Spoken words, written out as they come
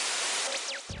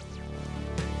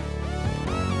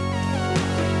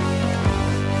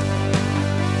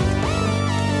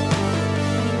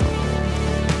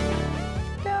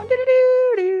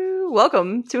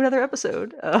welcome to another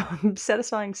episode of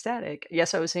Satisfying Static.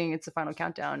 Yes, I was saying it's the final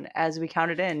countdown as we count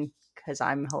it in because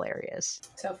I'm hilarious.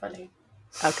 So funny.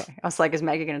 Okay, I was like, is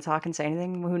Maggie going to talk and say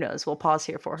anything? Who knows? We'll pause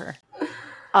here for her.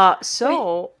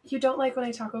 Wait, you don't like when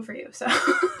I talk over you, so.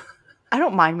 I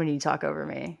don't mind when you talk over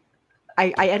me.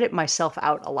 I edit myself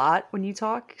out a lot when you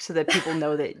talk so that people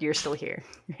know that you're still here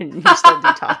and you still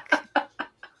do talk.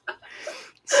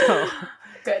 So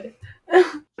good.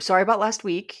 Sorry about last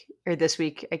week or this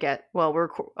week. Okay,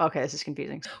 this is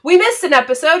confusing. We missed an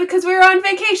episode because we were on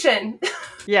vacation.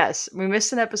 Yes, we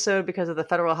missed an episode because of the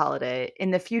federal holiday.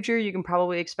 In the future, you can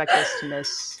probably expect us to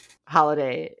miss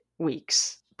holiday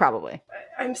weeks. Probably.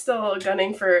 I'm still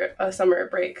gunning for a summer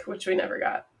break, which we never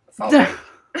got. Fall break.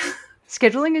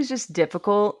 Scheduling is just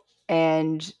difficult,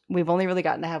 and we've only really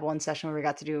gotten to have one session where we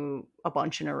got to do a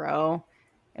bunch in a row,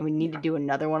 and we need to do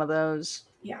another one of those.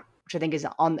 Yeah. Which I think is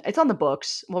on the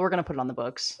books. Well, we're going to put it on the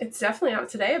books. It's definitely out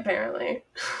today, apparently.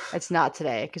 It's not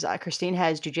today, because Christine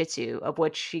has jiu-jitsu, of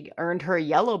which she earned her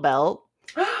yellow belt.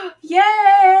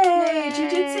 Yay!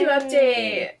 Jiu-jitsu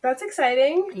update. That's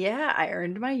exciting. Yeah, I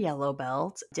earned my yellow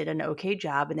belt, did an okay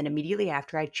job, and then immediately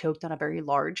after I choked on a very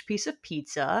large piece of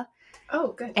pizza.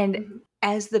 Oh, good. And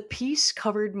as the piece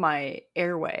covered my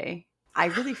airway, I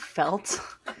really felt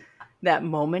that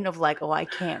moment of like, oh, I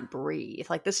can't breathe.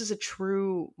 Like, this is it's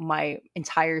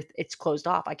closed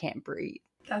off. I can't breathe.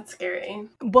 That's scary.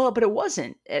 Well, but it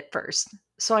wasn't at first.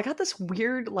 So I got this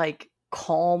weird, like,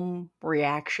 calm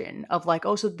reaction of like,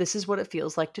 oh, so this is what it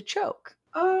feels like to choke.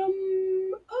 Okay.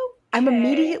 I'm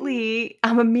immediately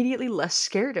less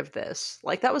scared of this.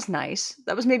 Like, that was nice.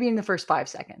 That was maybe in the first 5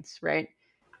 seconds, right?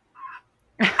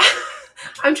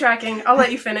 I'm tracking. I'll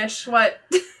let you finish. What?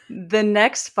 The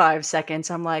next 5 seconds,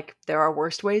 I'm like, there are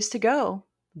worse ways to go.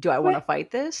 Do I want to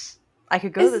fight this? I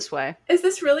could go this way. Is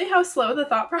this really how slow the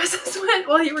thought process went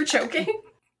while you were choking?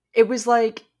 It was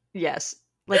like, yes.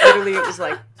 Like, literally, it was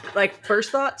like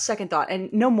first thought, second thought,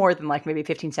 and no more than like maybe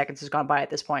 15 seconds has gone by at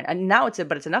this point. And now it's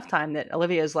enough time that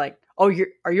Olivia is like, oh,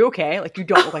 are you okay? Like, you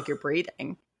don't look like you're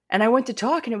breathing. And I went to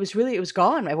talk, and it was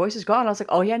gone. My voice is gone. I was like,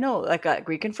 oh yeah, no, like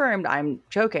reconfirmed, I'm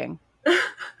choking.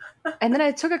 And then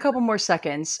I took a couple more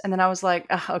seconds, and then I was like,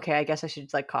 okay, I guess I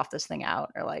should like cough this thing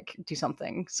out or like do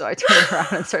something. So I turned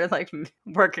around and started like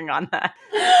working on that.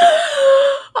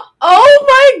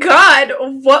 Oh my god,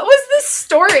 what was this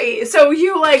story? So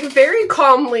you like very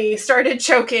calmly started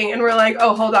choking and were like,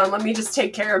 oh, hold on, let me just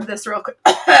take care of this real quick.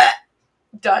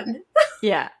 Done.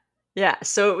 Yeah,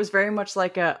 so it was very much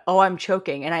like I'm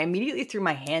choking, and I immediately threw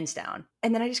my hands down.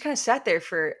 And then I just kind of sat there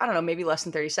for, I don't know, maybe less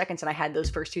than 30 seconds, and I had those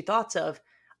first two thoughts of,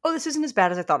 oh, this isn't as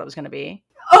bad as I thought it was going to be.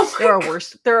 Oh,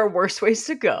 there are worse ways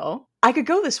to go. I could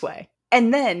go this way.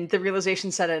 And then the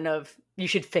realization set in of, you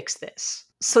should fix this.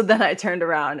 So then I turned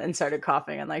around and started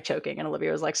coughing and like choking, and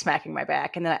Olivia was like smacking my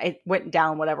back, and then it went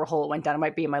down whatever hole it went down. It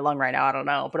might be in my lung right now, I don't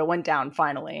know, but it went down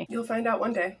finally. You'll find out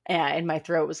one day. Yeah, and my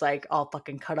throat was like all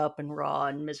fucking cut up and raw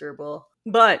and miserable.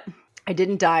 But I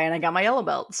didn't die, and I got my yellow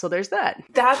belt, so there's that.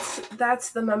 That's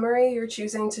the memory you're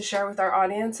choosing to share with our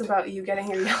audience about you getting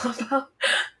your yellow belt.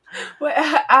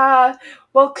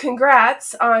 Well,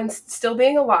 congrats on still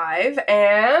being alive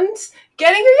and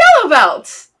getting your yellow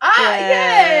belt.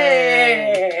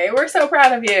 Yay! We're so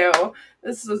proud of you.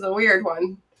 This was a weird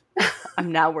one.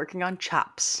 I'm now working on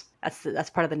chops. That's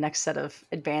part of the next set of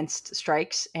advanced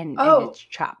strikes, and it's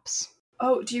chops.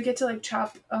 Oh, do you get to like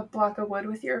chop a block of wood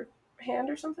with your hand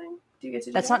or something? Do you get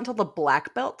to do That's that? not until the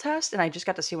black belt test, and I just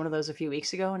got to see one of those a few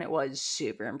weeks ago, and it was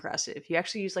super impressive. You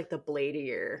actually use like the blade of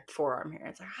your forearm here.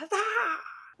 It's like,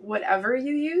 whatever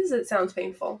you use, it sounds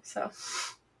painful. So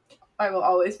I will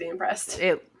always be impressed.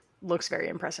 It looks very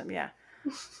impressive, yeah.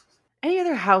 Any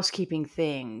other housekeeping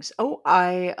things? Oh,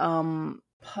 I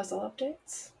puzzle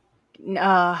updates.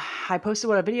 I posted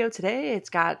a video today.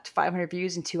 It's got 500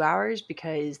 views in 2 hours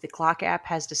because the Clock app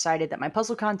has decided that my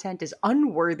puzzle content is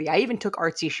unworthy. I even took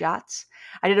artsy shots.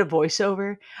 I did a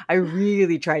voiceover. I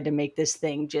really tried to make this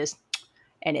thing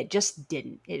and it just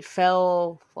didn't. It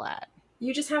fell flat.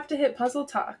 You just have to hit puzzle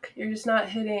talk. You're just not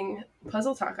hitting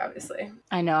puzzle talk, obviously.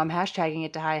 I know. I'm hashtagging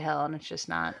it to high hell, and it's just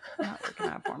not working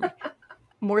out for me.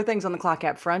 More things on the Clock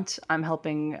app front. I'm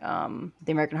helping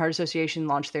the American Heart Association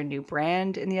launch their new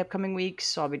brand in the upcoming weeks,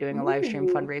 so I'll be doing a live stream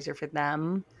fundraiser for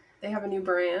them. They have a new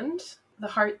brand. The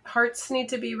hearts need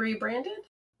to be rebranded?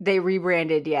 They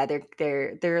rebranded, yeah.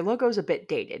 Their logo's a bit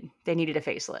dated. They needed a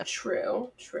facelift.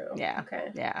 True. Yeah.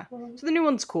 Okay. Yeah. So the new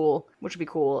one's cool, which would be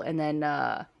cool. And then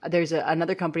there's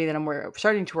another company that I'm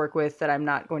starting to work with that I'm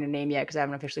not going to name yet because I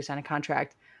haven't officially signed a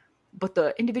contract. But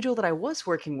the individual that I was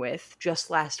working with just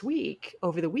last week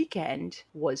over the weekend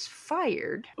was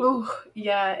fired. Ooh,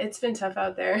 yeah, it's been tough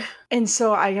out there. And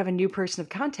so I have a new person of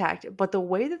contact. But the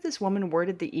way that this woman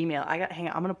worded the email, hang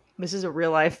on, this is a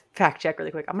real life fact check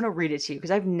really quick. I'm going to read it to you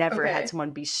because I've never Okay. had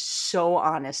someone be so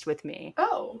honest with me.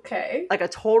 Oh, okay. Like a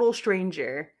total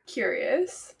stranger.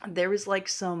 Curious. There was like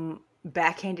some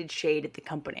backhanded shade at the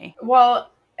company.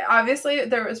 Well, obviously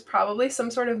there was probably some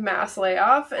sort of mass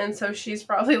layoff, and so she's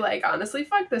probably like, honestly,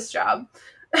 fuck this job.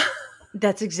 I think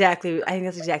that's exactly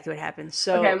what happened.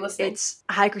 So Okay, I'm listening. it's,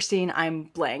 hi Christine, I'm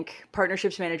blank,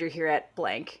 partnerships manager here at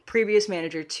blank, previous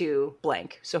manager to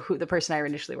blank, so the person I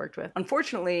initially worked with.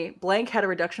 Unfortunately, blank had a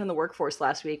reduction in the workforce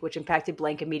last week, which impacted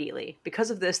blank immediately.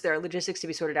 Because of this, there are logistics to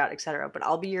be sorted out, etc. But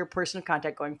I'll be your person of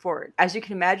contact going forward. As you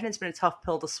can imagine, it's been a tough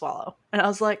pill to swallow. And I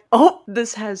was like, oh,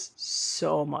 this has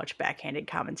so much backhanded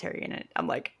commentary in it. I'm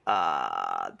like,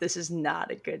 this is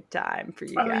not a good time for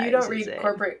you guys. Oh, you don't read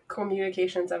corporate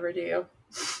communications ever, do you?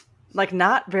 Like,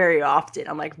 not very often.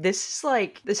 I'm like, this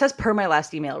has per my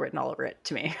last email written all over it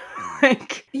to me.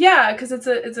 Like, yeah, because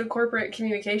it's a corporate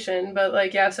communication, but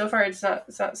like, yeah, so far it's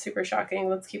not super shocking.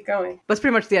 Let's keep going. that's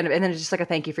pretty much the end of it. And then it's just like a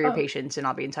thank you for your patience and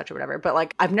I'll be in touch or whatever. But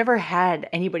like, I've never had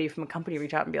anybody from a company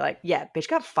reach out and be like, yeah, bitch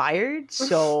got fired,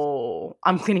 so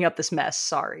I'm cleaning up this mess.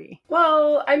 Sorry.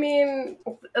 Well, I mean,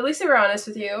 at least they were honest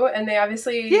with you, and they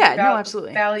obviously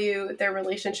absolutely value their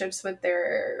relationships with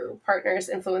their partners,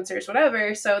 influencers,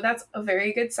 whatever. So that's a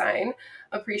very good sign.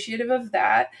 Appreciative of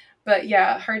that. But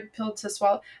yeah, hard pill to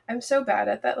swallow. I'm so bad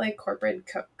at that, like, corporate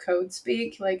code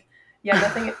speak. Like, yeah,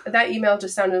 nothing. That email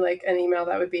just sounded like an email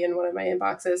that would be in one of my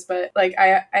inboxes. But like,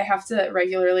 I have to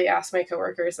regularly ask my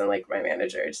coworkers and like my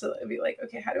manager to be like,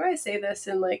 okay, how do I say this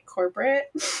in like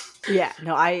corporate? Yeah,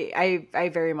 no, I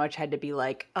very much had to be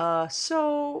like,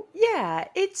 so yeah,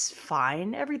 it's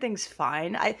fine, everything's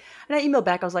fine. I emailed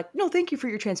back. I was like, no, thank you for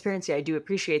your transparency. I do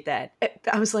appreciate that.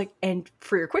 I was like, and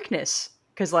for your quickness.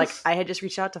 Because, like, I had just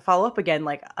reached out to follow up again,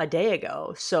 like, a day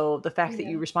ago. So the fact that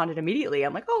you responded immediately,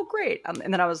 I'm like, oh, great.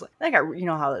 And then I was like, you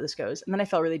know how this goes. And then I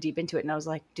fell really deep into it. And I was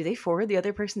like, do they forward the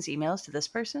other person's emails to this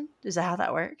person? Is that how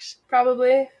that works?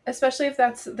 Probably. Especially if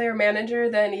that's their manager,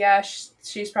 then yeah,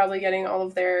 she's probably getting all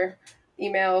of their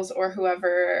emails or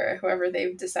whoever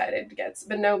they've decided gets.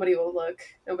 But nobody will look.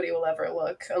 Nobody will ever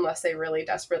look unless they really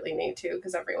desperately need to,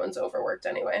 because everyone's overworked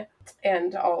anyway.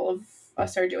 And all of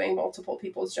us are doing multiple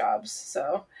people's jobs.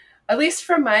 So at least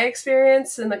from my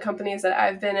experience in the companies that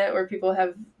I've been at where people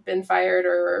have been fired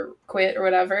or quit or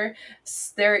whatever,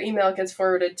 their email gets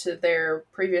forwarded to their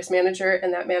previous manager,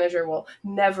 and that manager will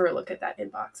never look at that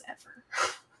inbox ever.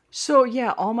 So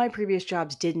yeah, all my previous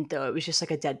jobs didn't, though. It was just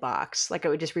like a dead box. Like, it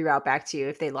would just reroute back to you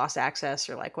if they lost access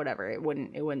or like whatever. It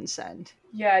wouldn't send.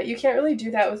 Yeah, you can't really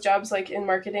do that with jobs like in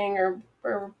marketing or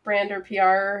brand or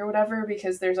PR or whatever,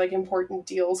 because there's like important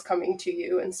deals coming to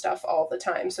you and stuff all the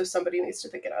time. So somebody needs to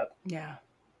pick it up. Yeah.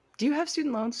 Do you have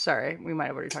student loans? Sorry, we might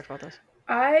have already talked about this.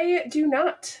 I do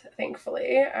not,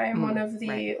 thankfully. I'm one of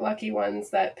the lucky ones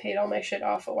that paid all my shit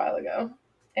off a while ago.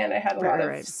 And I had a lot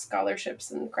of scholarships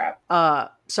and crap.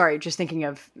 Sorry, just thinking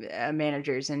of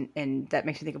managers, and that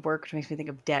makes me think of work, which makes me think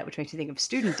of debt, which makes me think of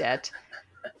student debt.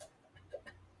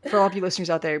 For all of you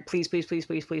listeners out there, please go to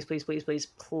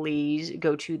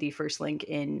the first link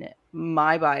in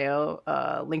my bio,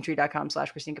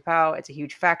 linktree.com/Christine Kapow. It's a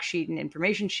huge fact sheet and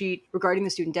information sheet regarding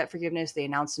the student debt forgiveness. They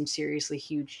announced some seriously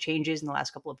huge changes in the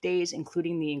last couple of days,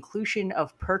 including the inclusion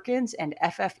of Perkins and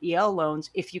FFEL loans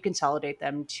if you consolidate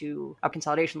them to a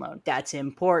consolidation loan. That's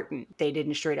important. They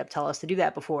didn't straight up tell us to do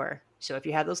that before. So if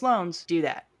you have those loans, do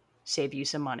that. Save you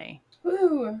some money.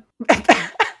 Woo!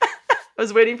 I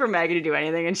was waiting for Maggie to do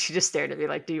anything, and she just stared at me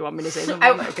like, do you want me to say something?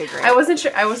 Okay, great. I wasn't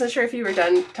sure if you were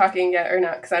done talking yet or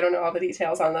not, because I don't know all the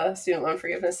details on the student loan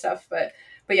forgiveness stuff. But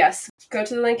yes, go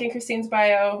to the link in Christine's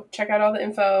bio, check out all the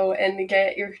info, and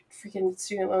get your freaking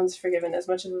student loans forgiven, as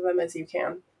much of them as you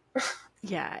can.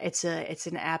 Yeah, it's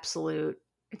an absolute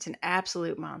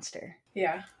monster.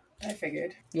 Yeah, I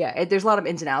figured. Yeah, there's a lot of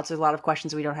ins and outs. There's a lot of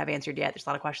questions we don't have answered yet. There's a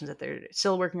lot of questions that they're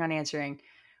still working on answering,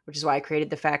 which is why I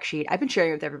created the fact sheet. I've been sharing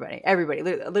it with everybody.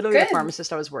 Literally the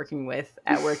pharmacist I was working with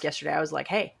at work yesterday, I was like,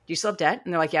 hey, do you still have debt?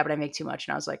 And they're like, yeah, but I make too much.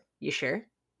 And I was like, you sure?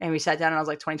 And we sat down and I was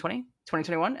like, 2020,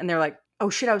 2021? And they're like, oh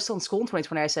shit, I was still in school in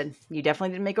 2020. I said, you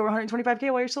definitely didn't make over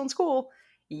 125K while you're still in school.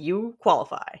 You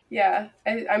qualify. Yeah,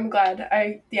 I'm glad.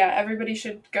 Everybody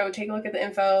should go take a look at the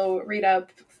info, read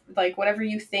up, like whatever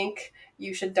you think,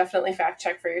 you should definitely fact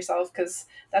check for yourself, because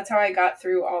that's how I got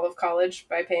through all of college,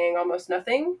 by paying almost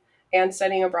nothing. and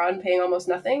studying abroad and paying almost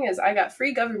nothing is I got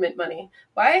free government money.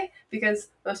 Why? Because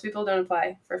most people don't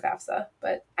apply for FAFSA,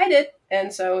 but I did.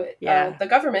 And so the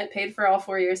government paid for all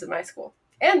 4 years of my school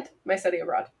and my study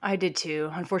abroad. I did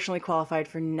too. Unfortunately qualified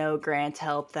for no grant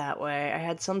help that way. I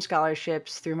had some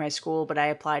scholarships through my school, but I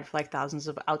applied for like thousands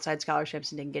of outside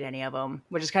scholarships and didn't get any of them,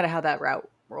 which is kind of how that route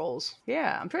rolls.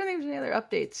 Yeah, I'm trying to think if there's any other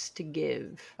updates to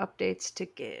give.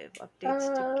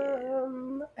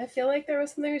 I feel like there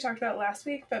was something we talked about last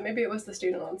week, but maybe it was the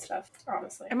student loan stuff,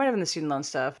 honestly. It might have been the student loan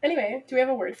stuff. Anyway, do we have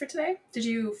a word for today? Did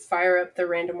you fire up the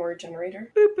random word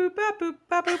generator? Boop, boop, bop, boop,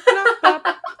 bop, boop, bop,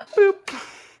 bop, boop.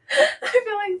 I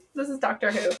feel like this is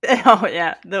Doctor Who. Oh,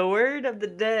 yeah. The word of the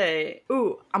day.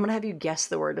 Ooh, I'm going to have you guess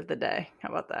the word of the day. How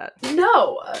about that?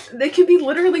 No, they could be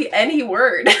literally any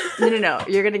word. No.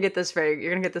 You're going to get this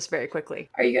very quickly.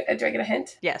 Do I get a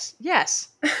hint? Yes.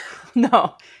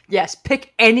 No. Yes.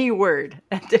 Pick any word.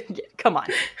 Come on.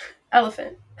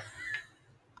 Elephant.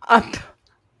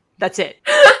 That's it.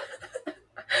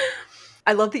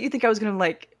 I love that you think I was going to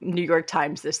like New York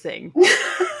Times this thing.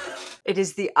 It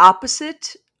is the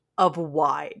opposite of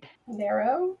wide.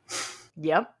 Narrow?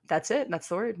 Yep, that's it. That's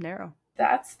the word, narrow.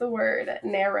 That's the word,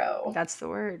 narrow. That's the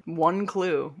word. One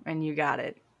clue, and you got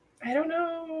it. I don't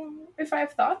know if I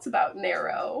have thoughts about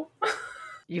narrow.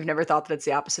 You've never thought that it's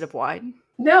the opposite of wide?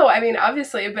 No, I mean,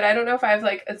 obviously, but I don't know if I have,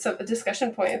 like, a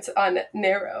discussion points on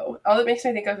narrow. All it makes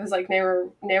me think of is, like,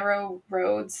 narrow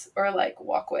roads or, like,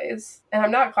 walkways. And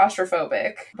I'm not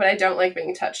claustrophobic, but I don't like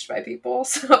being touched by people,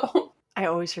 so... I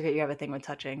always forget you have a thing with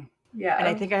touching. Yeah. And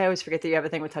I think I always forget that you have a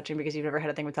thing with touching because you've never had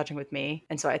a thing with touching with me.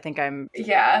 And so I think I'm...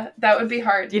 Yeah, that would be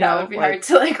hard. That would be hard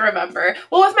to, like, remember.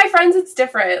 Well, with my friends, it's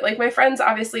different. Like, my friends,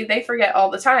 obviously, they forget all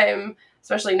the time,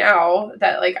 especially now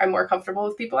that, like, I'm more comfortable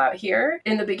with people out here.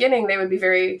 In the beginning, they would be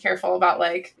very careful about,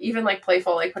 like, even, like,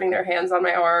 playful, like, putting their hands on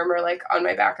my arm or, like, on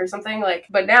my back or something. Like,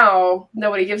 but now,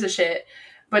 nobody gives a shit.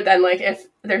 But then, like, if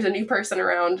there's a new person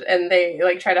around and they,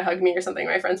 like, try to hug me or something,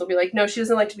 my friends will be like, no, she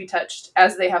doesn't like to be touched,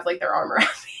 as they have, like, their arm around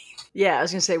me. Yeah, I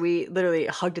was going to say, we literally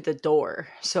hugged at the door.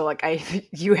 So, like,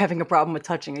 you having a problem with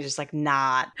touching is just, like,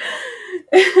 not.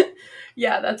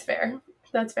 Yeah, that's fair.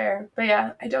 That's fair. But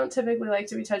yeah, I don't typically like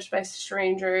to be touched by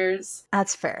strangers.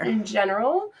 That's fair. In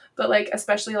general. But, like,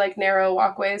 especially, like, narrow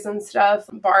walkways and stuff,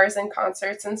 bars and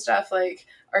concerts and stuff, like,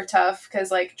 are tough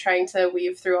because, like, trying to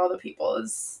weave through all the people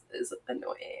is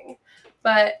annoying.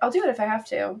 But I'll do it if I have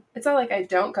to. It's not like I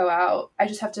don't go out. I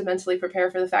just have to mentally prepare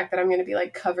for the fact that I'm going to be,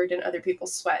 like, covered in other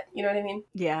people's sweat. You know what I mean?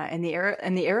 Yeah, in the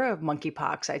era of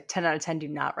monkeypox, I 10 out of 10 do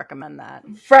not recommend that.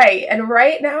 Right. And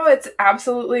right now, it's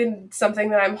absolutely something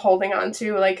that I'm holding on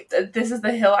to. Like, this is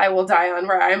the hill I will die on,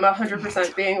 where I'm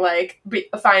 100% being, like,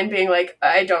 fine being, like,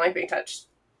 I don't like being touched.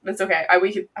 It's okay.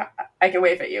 I can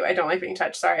wave at you. I don't like being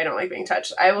touched. Sorry, I don't like being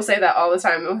touched. I will say that all the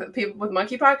time with people with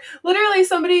monkeypox. Literally,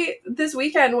 somebody this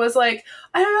weekend was like,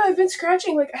 I don't know, I've been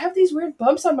scratching. Like, I have these weird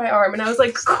bumps on my arm. And I was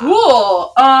like,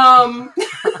 cool.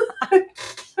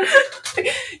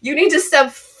 You need to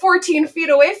step 14 feet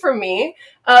away from me.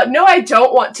 No, I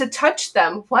don't want to touch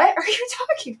them. What are you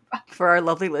talking about? For our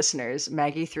lovely listeners,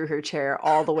 Maggie threw her chair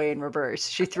all the way in reverse.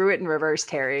 She threw it in reverse,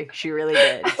 Terry. She really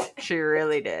did. She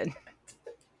really did.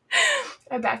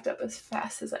 I backed up as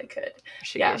fast as I could.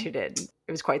 She did.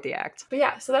 It was quite the act. But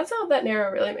yeah, so that's all that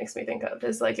narrow really makes me think of,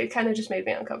 is like, it kind of just made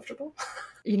me uncomfortable.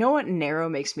 You know what narrow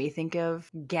makes me think of?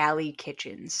 Galley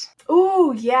kitchens.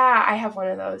 Ooh, yeah, I have one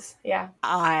of those. Yeah.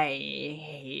 I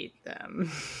hate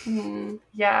them.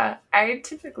 Yeah, I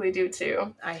typically do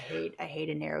too. I hate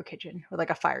a narrow kitchen with like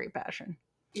a fiery passion.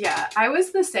 Yeah, I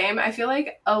was the same. I feel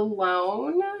like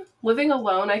living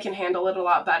alone, I can handle it a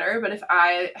lot better. But if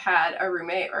I had a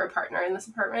roommate or a partner in this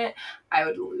apartment, I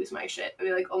would lose my shit. I'd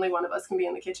be like, only one of us can be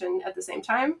in the kitchen at the same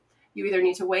time. You either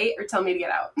need to wait or tell me to get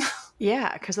out.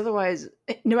 Yeah, because otherwise,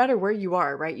 no matter where you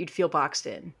are, right, you'd feel boxed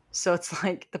in. So it's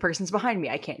like, the person's behind me,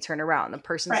 I can't turn around. The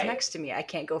person's next to me, I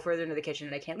can't go further into the kitchen,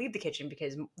 and I can't leave the kitchen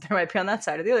because they might be on that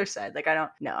side or the other side. Like,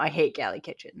 I hate galley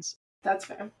kitchens. That's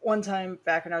fair. One time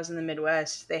back when I was in the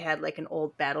Midwest, they had like an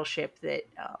old battleship that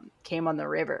came on the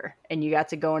river, and you got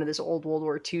to go into this old World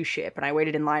War II ship. And I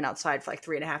waited in line outside for like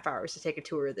 3.5 hours to take a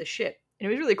tour of this ship. And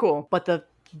it was really cool. But the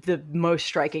most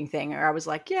striking thing, or I was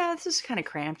like, yeah, this is kind of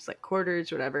cramped. It's like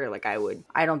quarters, whatever. Like I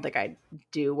don't think I'd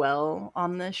do well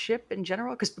on this ship in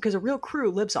general, because a real crew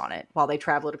lives on it while they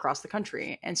travel it across the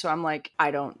country. And so I'm like,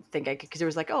 I don't think I could, because it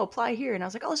was like, oh, apply here. And I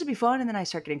was like, oh, this would be fun. And then I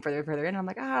start getting further and further in, and I'm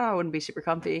like, I wouldn't be super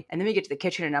comfy. And then we get to the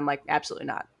kitchen, and I'm like, absolutely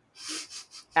not.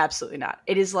 Absolutely not.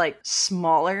 It is like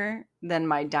smaller than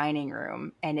my dining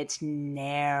room, and it's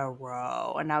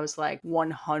narrow. And I was like,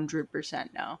 100%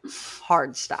 no.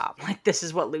 Hard stop. Like, this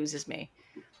is what loses me.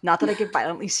 Not that I get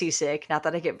violently seasick, not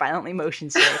that I get violently motion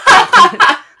sick. Not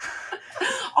that,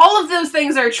 All of those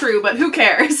things are true, but who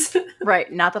cares?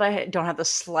 right, not that I don't have the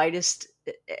slightest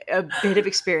a bit of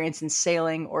experience in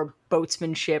sailing or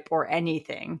boatsmanship or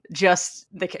anything. Just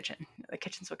the kitchen. The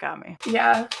kitchen's what got me.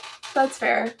 Yeah, that's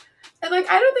fair. And like,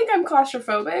 I don't think I'm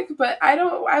claustrophobic, but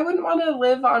I wouldn't want to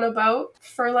live on a boat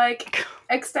for like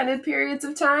extended periods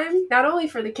of time. Not only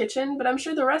for the kitchen, but I'm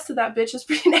sure the rest of that bitch is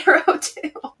pretty narrow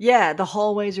too. Yeah, the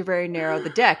hallways are very narrow. The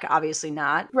deck, obviously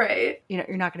not. Right. You know,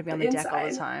 you're not going to be on the deck all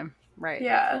the time. Right.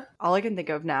 Yeah. All I can think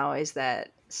of now is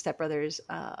that Step Brothers,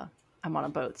 I'm on a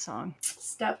boat song.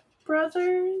 Step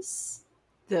Brothers?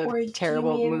 The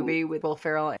terrible movie with Will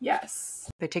Ferrell.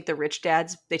 Yes. They take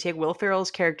they take Will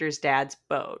Ferrell's character's dad's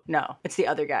boat. No, it's the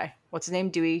other guy. What's his name?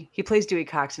 Dewey. He plays Dewey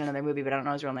Cox in another movie, but I don't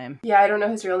know his real name. Yeah, I don't know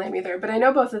his real name either, but I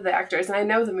know both of the actors, and I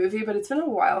know the movie, but it's been a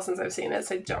while since I've seen it,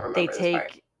 so I don't remember. They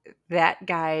take that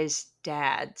guy's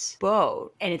dad's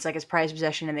boat, and it's like his prized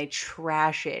possession, and they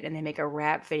trash it, and they make a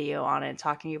rap video on it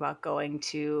talking about going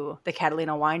to the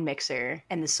Catalina wine mixer,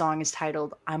 and the song is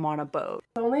titled I'm on a Boat.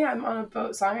 The only I'm on a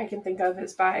boat song I can think of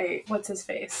is by what's his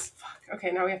face. Fuck.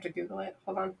 Okay, now we have to Google it.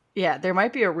 Hold on. Yeah, there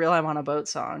might be a real I'm on a Boat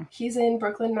song. He's in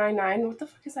Brooklyn Nine-Nine. What the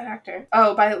fuck is that actor?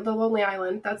 Oh, by The Lonely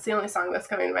Island. That's the only song that's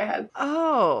coming to my head.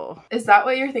 Oh. Is that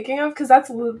what you're thinking of? Because that's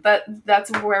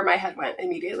where my head went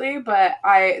immediately. But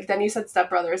then you said Step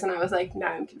Brothers, and I was like, nah,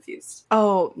 I'm confused.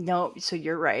 Oh, no, so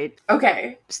you're right.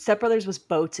 Okay. Step Brothers was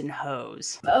Boats and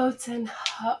Hoes. Boats and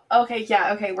okay,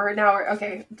 yeah, okay. We're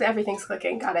okay. Everything's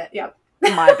clicking. Got it. Yep.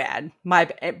 My bad.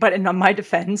 But in my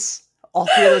defense, all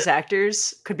three of those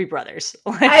actors could be brothers.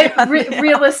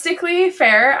 Realistically,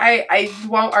 fair. I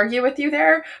won't argue with you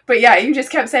there. But yeah, you just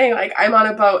kept saying, like, I'm on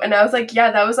a boat. And I was like,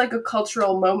 yeah, that was like a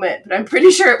cultural moment. But I'm pretty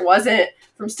sure it wasn't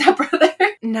from Step Brother.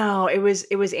 No, it was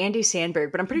Andy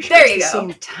Samberg. But I'm pretty sure it's the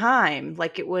same time.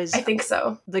 Like, it was... I think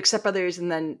so. Like, Step Brothers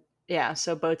and then... Yeah,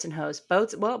 so Boats and Hoes.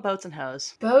 Boats and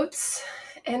Hoes. Boats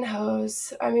and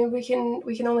Hoes. I mean, we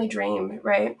can only dream,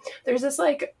 right? There's this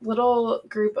like little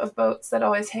group of boats that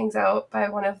always hangs out by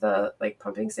one of the like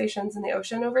pumping stations in the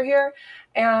ocean over here,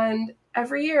 and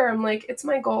every year I'm like, it's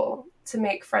my goal to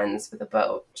make friends with a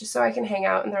boat just so I can hang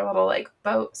out in their little like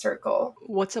boat circle.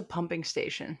 What's a pumping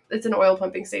station? It's an oil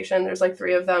pumping station. There's like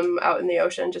 3 of them out in the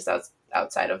ocean just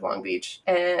outside of Long Beach.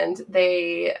 And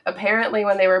they apparently,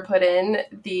 when they were put in,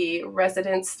 the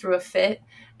residents threw a fit.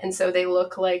 And so they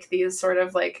look like these sort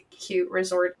of like cute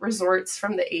resorts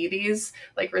from the 80s,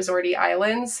 like resorty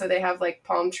islands. So they have like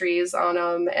palm trees on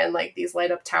them and like these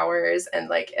light up towers, and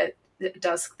like at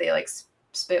dusk they like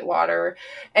spit water.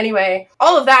 Anyway,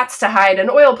 all of that's to hide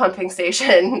an oil pumping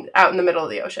station out in the middle of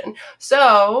the ocean.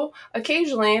 So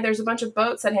occasionally there's a bunch of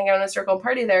boats that hang out in a circle and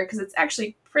party there because it's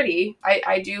actually pretty.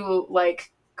 I do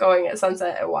like going at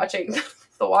sunset and watching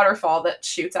the waterfall that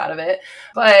shoots out of it.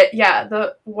 But yeah,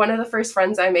 one of the first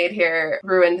friends I made here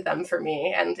ruined them for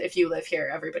me. And if you live here,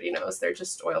 everybody knows they're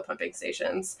just oil pumping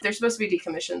stations. They're supposed to be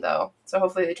decommissioned though, so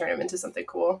hopefully they turn them into something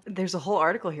cool. There's a whole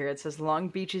article here. It says Long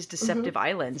Beach's Deceptive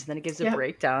Islands, and then it gives a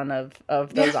breakdown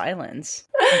of those islands.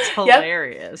 It's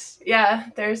hilarious. Yeah,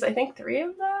 there's I think 3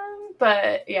 of them,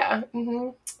 but yeah.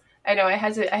 I know I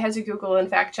had to Google and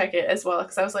fact check it as well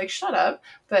because I was like, shut up.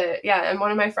 But yeah, and one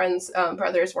of my friends'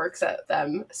 brothers works at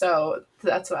them, so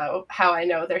that's how I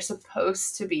know they're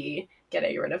supposed to be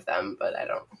getting rid of them, but I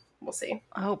don't. We'll see.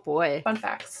 Oh boy. Fun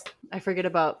facts. I forget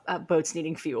about boats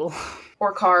needing fuel.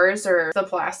 Or cars or the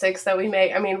plastics that we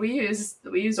make. I mean, we use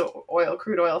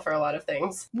crude oil for a lot of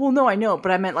things. Well, no, I know,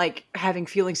 but I meant like having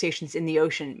fueling stations in the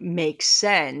ocean makes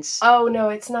sense. Oh no,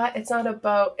 it's not a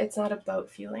boat. It's not a boat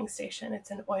fueling station.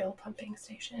 It's an oil pumping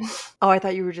station. Oh, I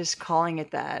thought you were just calling it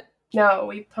that. No,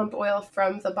 we pump oil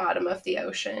from the bottom of the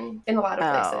ocean in a lot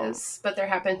of places, but there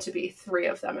happen to be 3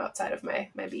 of them outside of my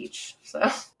beach. So.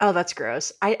 Oh, that's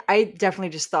gross. I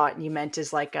definitely just thought you meant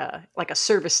as like a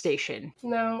service station.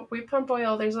 No, we pump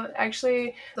oil. There's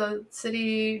actually the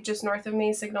city just north of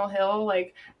me, Signal Hill.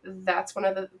 Like that's one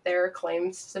of their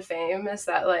claims to fame is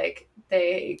that like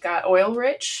they got oil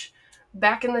rich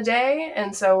back in the day,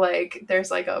 and so like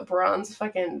there's like a bronze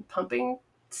fucking pumping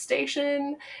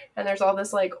station and there's all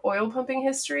this like oil pumping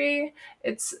history.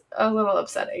 It's a little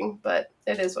upsetting, but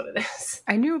it is what it is.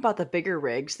 I knew about the bigger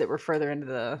rigs that were further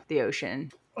into the ocean.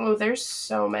 Oh, there's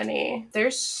so many.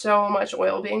 There's so much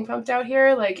oil being pumped out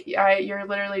here. Like, you're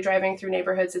literally driving through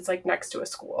neighborhoods. It's like next to a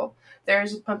school.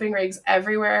 There's pumping rigs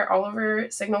everywhere, all over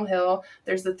Signal Hill.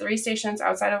 There's the 3 stations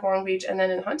outside of Long Beach. And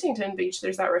then in Huntington Beach,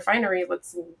 there's that refinery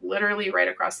that's literally right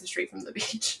across the street from the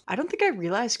beach. I don't think I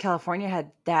realized California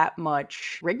had that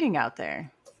much rigging out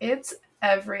there. It's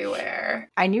everywhere.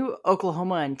 I knew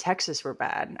Oklahoma and Texas were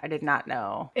bad. I did not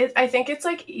know. I think it's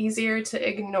like easier to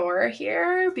ignore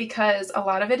here because a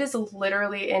lot of it is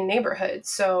literally in neighborhoods.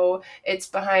 So it's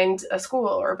behind a school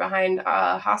or behind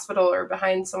a hospital or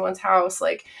behind someone's house.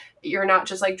 Like you're not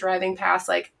just like driving past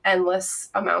like endless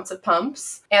amounts of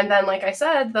pumps. And then, like I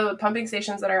said, the pumping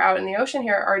stations that are out in the ocean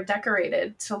here are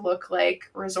decorated to look like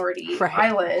resorty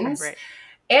islands. Right.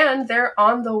 And they're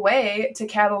on the way to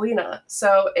Catalina.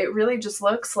 So it really just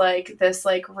looks like this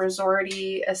like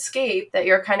resorty escape that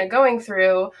you're kind of going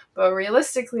through. But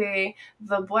realistically,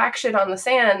 the black shit on the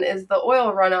sand is the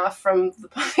oil runoff from the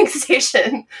pumping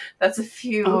station that's a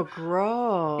few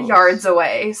yards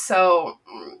away. So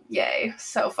yay,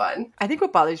 so fun. I think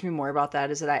what bothers me more about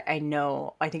that is that I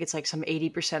think it's like some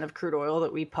 80% of crude oil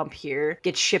that we pump here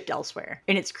gets shipped elsewhere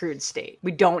in its crude state.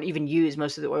 We don't even use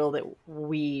most of the oil that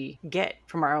we get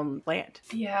from our own land.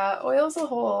 Yeah, oil's a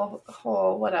whole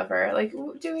whatever. Like,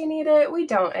 do we need it? We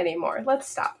don't anymore. Let's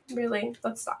stop. Really,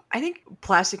 let's stop. I think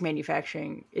plastic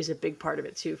manufacturing is a big part of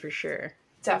it too, for sure.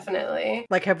 Definitely.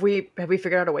 Like, have we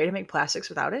figured out a way to make plastics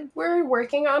without it? We're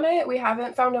working on it. We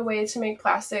haven't found a way to make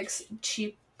plastics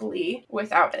cheaply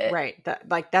without it. Right.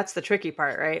 That's the tricky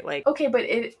part, right? Like, okay, but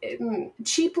it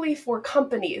cheaply for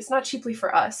companies, not cheaply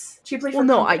for us. Cheaply for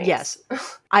companies. Yes.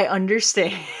 I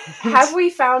understand. Have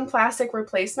we found plastic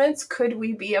replacements? Could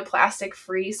we be a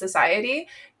plastic-free society?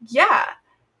 Yeah.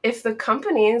 If the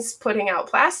companies putting out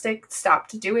plastic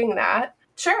stopped doing that,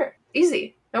 sure,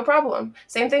 easy. No problem.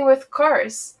 Same thing with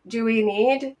cars. Do we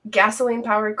need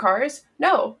gasoline-powered cars?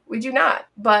 No, we do not.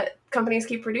 But companies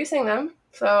keep producing them,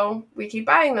 so we keep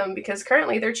buying them because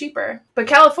currently they're cheaper. But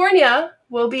California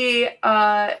will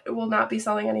not be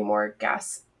selling any more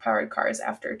gas-powered cars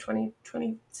after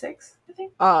 2026, I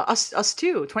think. Us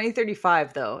too.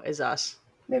 2035 though is us.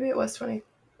 Maybe it was 20.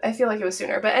 I feel like it was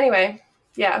sooner. But anyway,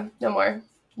 yeah, no more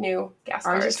new gas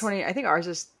cars. Ours is 20. I think ours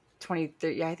is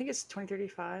 2030. Yeah, I think it's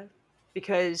 2035.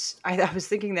 Because I was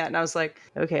thinking that and I was like,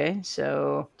 okay,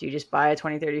 so do you just buy a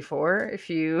 2034 if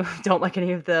you don't like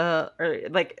any of the, or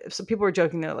like some people were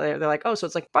joking that they're like, oh, so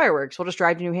it's like fireworks. We'll just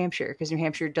drive to New Hampshire because New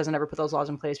Hampshire doesn't ever put those laws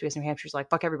in place because New Hampshire's like,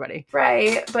 fuck everybody.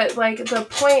 Right. But like the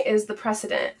point is the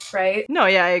precedent, right? No,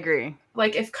 yeah, I agree.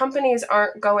 Like if companies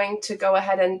aren't going to go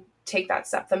ahead and take that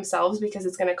step themselves because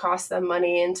it's going to cost them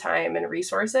money and time and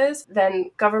resources,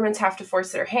 then governments have to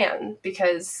force their hand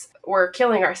because we're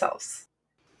killing ourselves.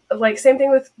 Like, same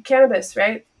thing with cannabis,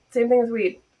 right? Same thing with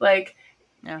weed. Like,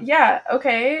 yeah,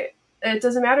 okay, it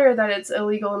doesn't matter that it's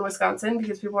illegal in Wisconsin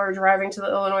because people are driving to the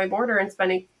Illinois border and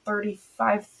spending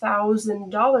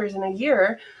 $35,000 in a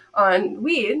year on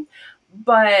weed,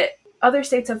 but other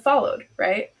states have followed,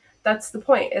 right? That's the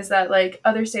point, is that, like,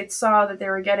 other states saw that they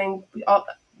were getting,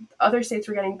 other states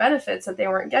were getting benefits that they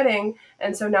weren't getting,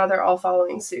 and so now they're all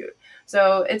following suit.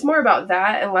 So it's more about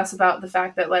that and less about the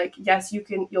fact that, like, yes,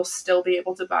 you'll still be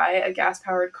able to buy a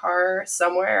gas-powered car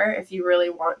somewhere if you really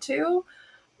want to,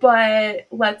 but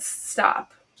let's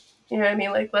stop. You know what I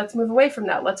mean? Like, let's move away from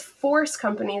that. Let's force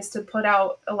companies to put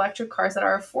out electric cars that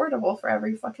are affordable for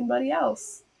every fucking buddy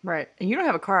else. Right. And you don't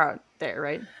have a car out there,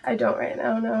 right? I don't right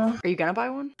now, no. Are you gonna buy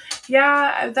one?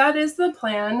 Yeah, that is the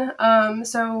plan.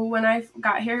 So when I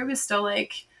got here, it was still,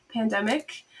 like,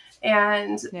 pandemic.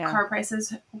 And car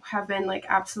prices have been like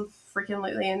absolutely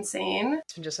freaking insane.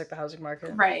 It's been just like the housing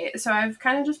market. Right. So I've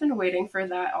kind of just been waiting for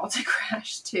that all to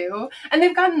crash too. And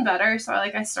they've gotten better. So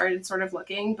I started sort of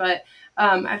looking, but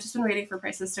I've just been waiting for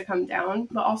prices to come down.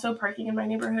 But also parking in my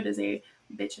neighborhood is a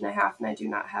bitch and a half, and I do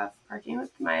not have parking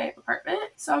with my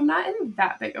apartment. So I'm not in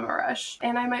that big of a rush.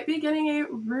 And I might be getting a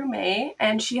roommate,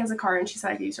 and she has a car and she said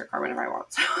I can use her car whenever I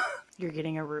want. So you're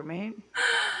getting a roommate?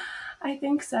 I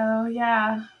think so,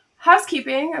 yeah.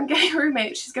 Housekeeping. I'm getting a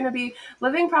roommate. She's going to be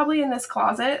living probably in this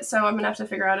closet, so I'm going to have to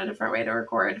figure out a different way to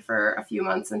record for a few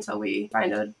months until we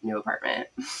find a new apartment.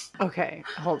 Okay,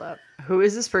 hold up. Who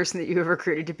is this person that you have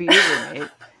recruited to be your roommate?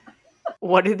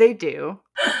 What do they do?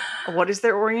 What is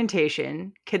their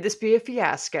orientation? Could this be a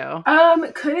fiasco?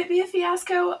 Could it be a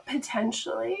fiasco?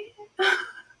 Potentially.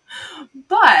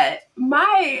 But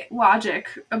my logic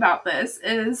about this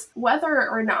is whether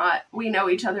or not we know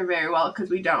each other very well, because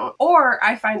we don't, or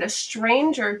I find a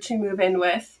stranger to move in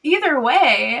with, either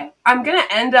way, I'm going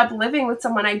to end up living with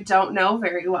someone I don't know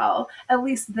very well. At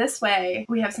least this way,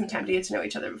 we have some time to get to know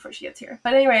each other before she gets here.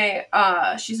 But anyway,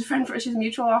 she's a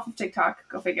mutual off of TikTok,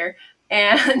 go figure.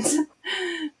 And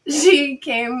she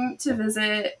came to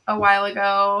visit a while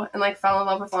ago and like fell in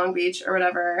love with Long Beach or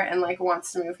whatever and like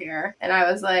wants to move here. And I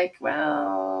was like,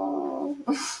 well,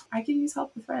 I could use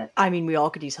help with rent. I mean, we all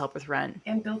could use help with rent.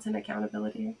 And built-in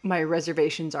accountability. My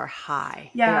reservations are high.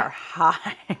 Yeah. They are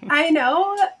high. I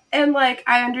know. And like,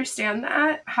 I understand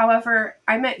that. However,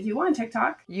 I met you on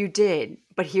TikTok. You did,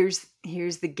 but here's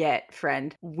the get,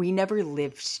 friend. We never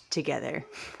lived together.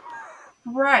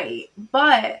 Right.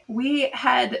 But we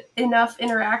had enough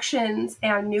interactions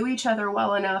and knew each other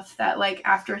well enough that like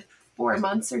after 4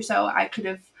 months or so, I could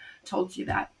have told you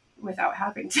that without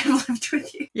having to have lived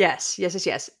with you. Yes.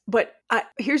 But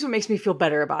here's what makes me feel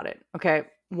better about it. Okay.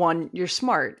 One, you're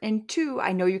smart. And two,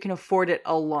 I know you can afford it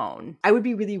alone. I would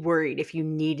be really worried if you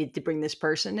needed to bring this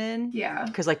person in. Yeah.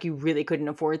 Because like you really couldn't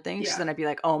afford things. Yeah. So then I'd be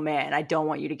like, oh man, I don't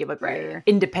want you to give up Right. your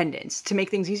independence. To make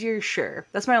things easier, sure.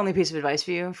 That's my only piece of advice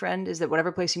for you, friend, is that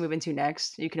whatever place you move into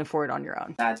next, you can afford it on your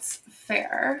own. That's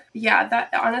fair. Yeah,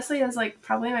 that honestly is like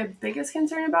probably my biggest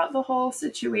concern about the whole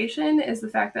situation is the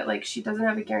fact that like she doesn't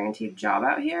have a guaranteed job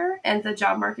out here and the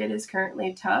job market is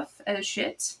currently tough as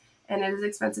shit. And it is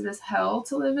expensive as hell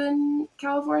to live in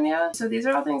California. So these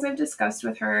are all things I've discussed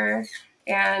with her.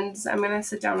 And I'm going to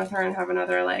sit down with her and have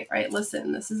another like, all right,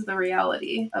 listen, this is the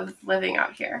reality of living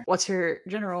out here. What's her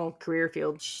general career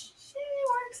field? She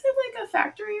works in like a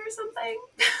factory or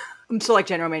something. So like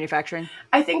general manufacturing?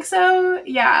 I think so.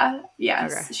 Yeah.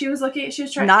 Yes. Okay. She was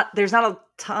trying. There's not a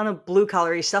ton of blue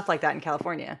collar stuff like that in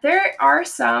California. There are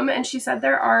some, and she said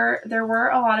there were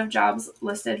a lot of jobs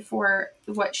listed for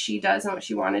what she does and what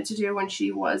she wanted to do when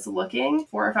she was looking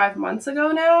 4 or 5 months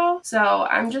ago now. So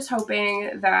I'm just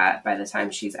hoping that by the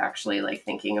time she's actually like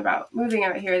thinking about moving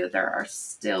out here, that there are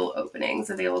still openings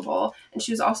available. And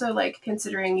she was also like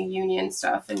considering union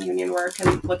stuff and union work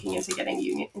and looking into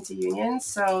getting into unions.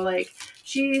 So like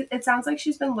it sounds like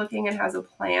she's been looking and has a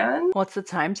plan. What's the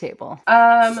timetable?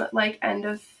 Like end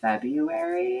of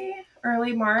February,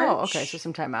 early March. Oh, okay, so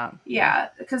some time out. Yeah,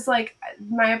 because like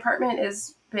my apartment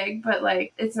is big, but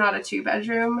like it's not a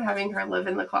 2-bedroom. Having her live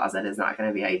in the closet is not going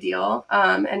to be ideal.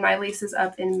 And my lease is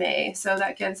up in May, so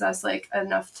that gives us like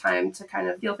enough time to kind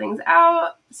of feel things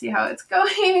out, see how it's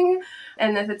going,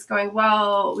 and if it's going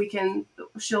well,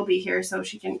 she'll be here, so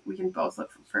we can both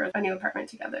look for a new apartment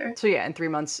together. So yeah, in 3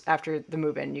 months after the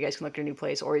move-in, you guys can look at a new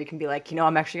place, or you can be like,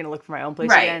 I'm actually going to look for my own place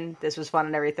again. This was fun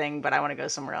and everything, but I want to go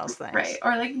somewhere else. Thanks. Right,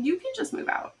 or like you can just move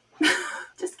out.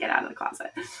 Just get out of the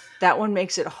closet. That one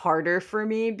makes it harder for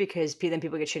me because then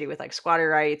people get shitty with like squatter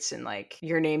rights and like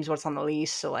your name's what's on the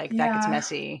lease. So like that gets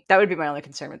messy. That would be my only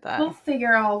concern with that. We'll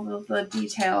figure all of the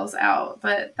details out,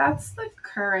 but that's the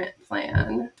current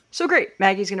plan. So great.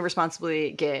 Maggie's going to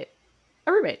responsibly get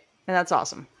a roommate, and that's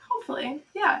awesome. Hopefully.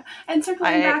 Yeah. And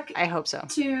circling back I hope so.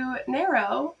 To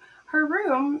narrow, her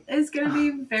room is going to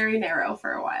be very narrow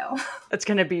for a while. It's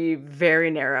going to be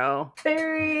very narrow.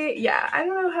 I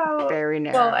don't know how. Very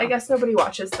narrow. Well, I guess nobody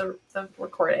watches the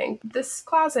recording. This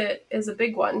closet is a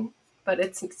big one, but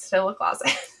it's still a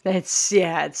closet. It's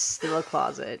still a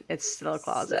closet.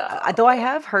 Though I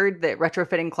have heard that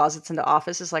retrofitting closets into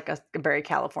office is like a very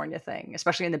California thing,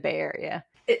 especially in the Bay Area.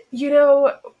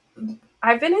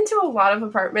 I've been into a lot of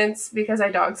apartments because I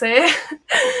dog sit.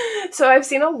 So I've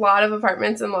seen a lot of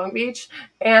apartments in Long Beach,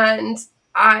 and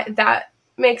that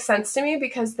makes sense to me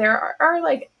because there are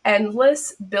like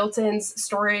endless built-in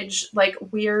storage, like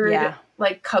weird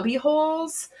like cubby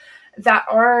holes that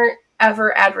aren't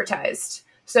ever advertised.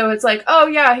 So it's like, oh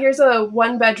yeah, here's a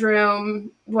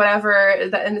 1-bedroom, whatever,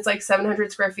 and it's like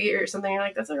 700 square feet or something. You're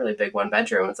like, that's a really big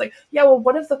 1-bedroom. It's like, yeah, well,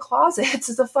 one of the closets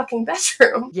is a fucking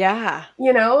bedroom. Yeah.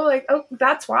 Like, oh,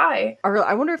 that's why.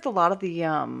 I wonder if a lot of the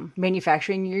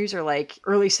manufacturing years are like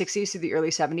early 60s to the early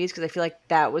 70s, because I feel like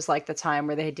that was like the time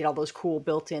where they did all those cool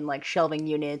built-in like shelving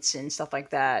units and stuff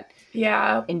like that.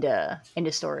 Yeah.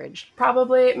 Into storage.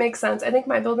 Probably. It makes sense. I think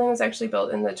my building was actually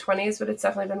built in the 20s, but it's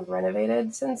definitely been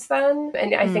renovated since then.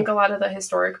 And I think a lot of the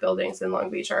historic buildings in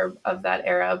Long Beach are of that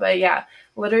era. But yeah,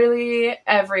 literally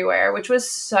everywhere, which was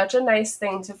such a nice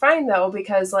thing to find though,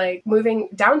 because like moving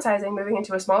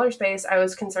into a smaller space, I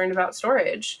was concerned about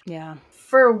storage. Yeah.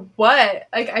 For what?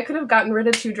 Like I could have gotten rid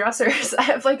of 2 dressers. I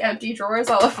have like empty drawers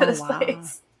all over this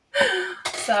place.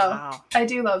 So I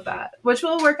do love that, which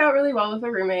will work out really well with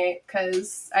a roommate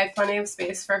because I have plenty of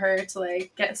space for her to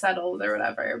like get settled or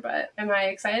whatever. But am I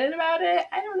excited about it?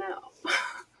 I don't know.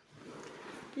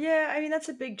 Yeah, I mean, that's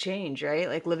a big change, right?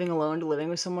 Like living alone to living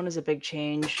with someone is a big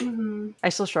change. Mm-hmm. I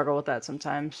still struggle with that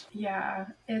sometimes. Yeah,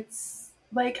 it's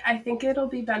like, I think it'll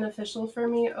be beneficial for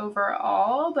me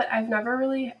overall, but I've never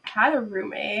really had a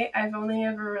roommate. I've only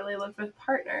ever really lived with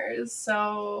partners.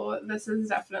 So this is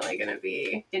definitely going to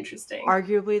be interesting.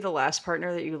 Arguably the last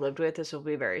partner that you lived with, this will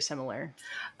be very similar.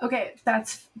 Okay,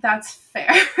 that's fair.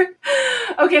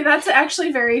 Okay, that's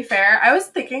actually very fair. I was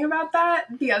thinking about that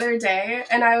the other day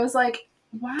and I was like,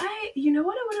 why? You know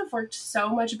what? It would have worked so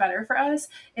much better for us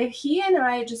if he and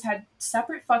I just had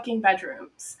separate fucking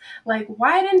bedrooms. Like,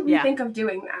 why didn't we Yeah. think of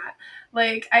doing that?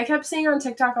 Like, I kept seeing on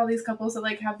TikTok all these couples that,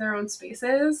 like, have their own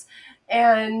spaces,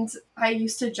 and I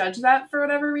used to judge that for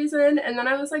whatever reason, and then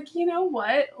I was like, you know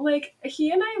what? Like,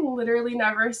 he and I literally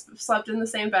never slept in the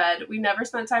same bed. We never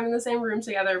spent time in the same room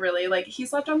together, really. Like, he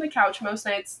slept on the couch most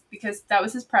nights because that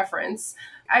was his preference.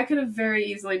 I could have very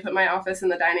easily put my office in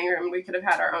the dining room. We could have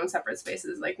had our own separate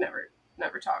spaces, like, never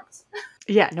talked.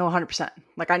 Yeah, no, 100%.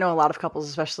 Like, I know a lot of couples,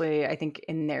 especially I think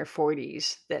in their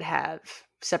 40s, that have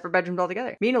separate bedrooms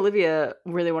altogether. Me and Olivia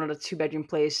really wanted a 2-bedroom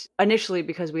place initially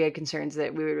because we had concerns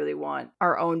that we would really want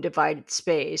our own divided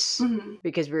space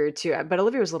because we were two. But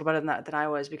Olivia was a little better than that than I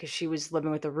was because she was living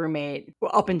with a roommate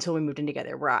up until we moved in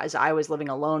together, whereas I was living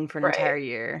alone for an entire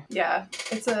year. Yeah,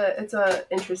 it's a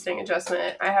interesting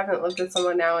adjustment. I haven't lived with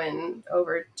someone now in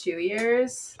over 2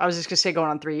 years. I was just gonna say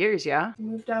going on 3 years, yeah. We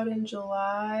moved out in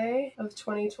July of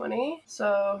 2020,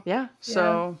 so yeah.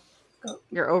 So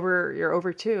you're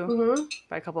over 2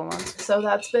 by a couple of months. So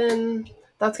that's going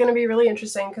to be really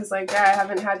interesting because, like, I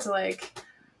haven't had to, like,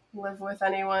 live with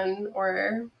anyone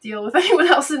or deal with anyone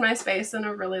else in my space in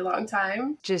a really long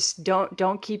time. Just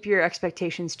don't keep your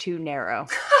expectations too narrow.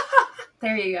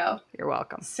 There you go. You're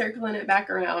welcome. Circling it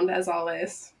back around as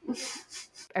always.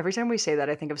 Every time we say that,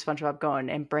 I think of SpongeBob going,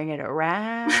 and bring it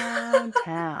around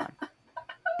town.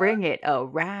 Bring it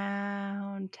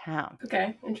around town.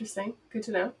 Okay, interesting. Good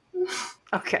to know.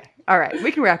 Okay. All right.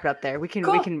 We can wrap it up there. We can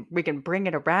bring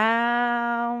it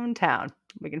around town.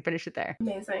 We can finish it there.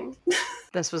 Amazing.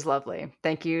 This was lovely.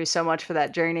 Thank you so much for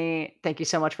that journey. Thank you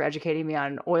so much for educating me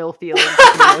on oil fields in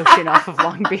the ocean off of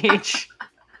Long Beach.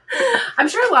 I'm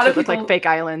sure a lot of people look like fake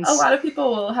islands. A lot of people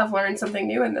will have learned something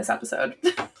new in this episode.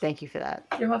 Thank you for that.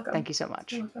 You're welcome. Thank you so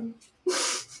much. You're welcome.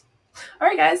 All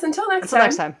right, guys. Until next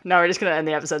time. No, we're just gonna end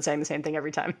the episode saying the same thing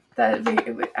every time. We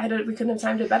couldn't have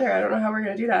timed it better. I don't know how we're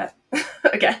gonna do that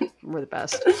again. We're the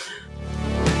best.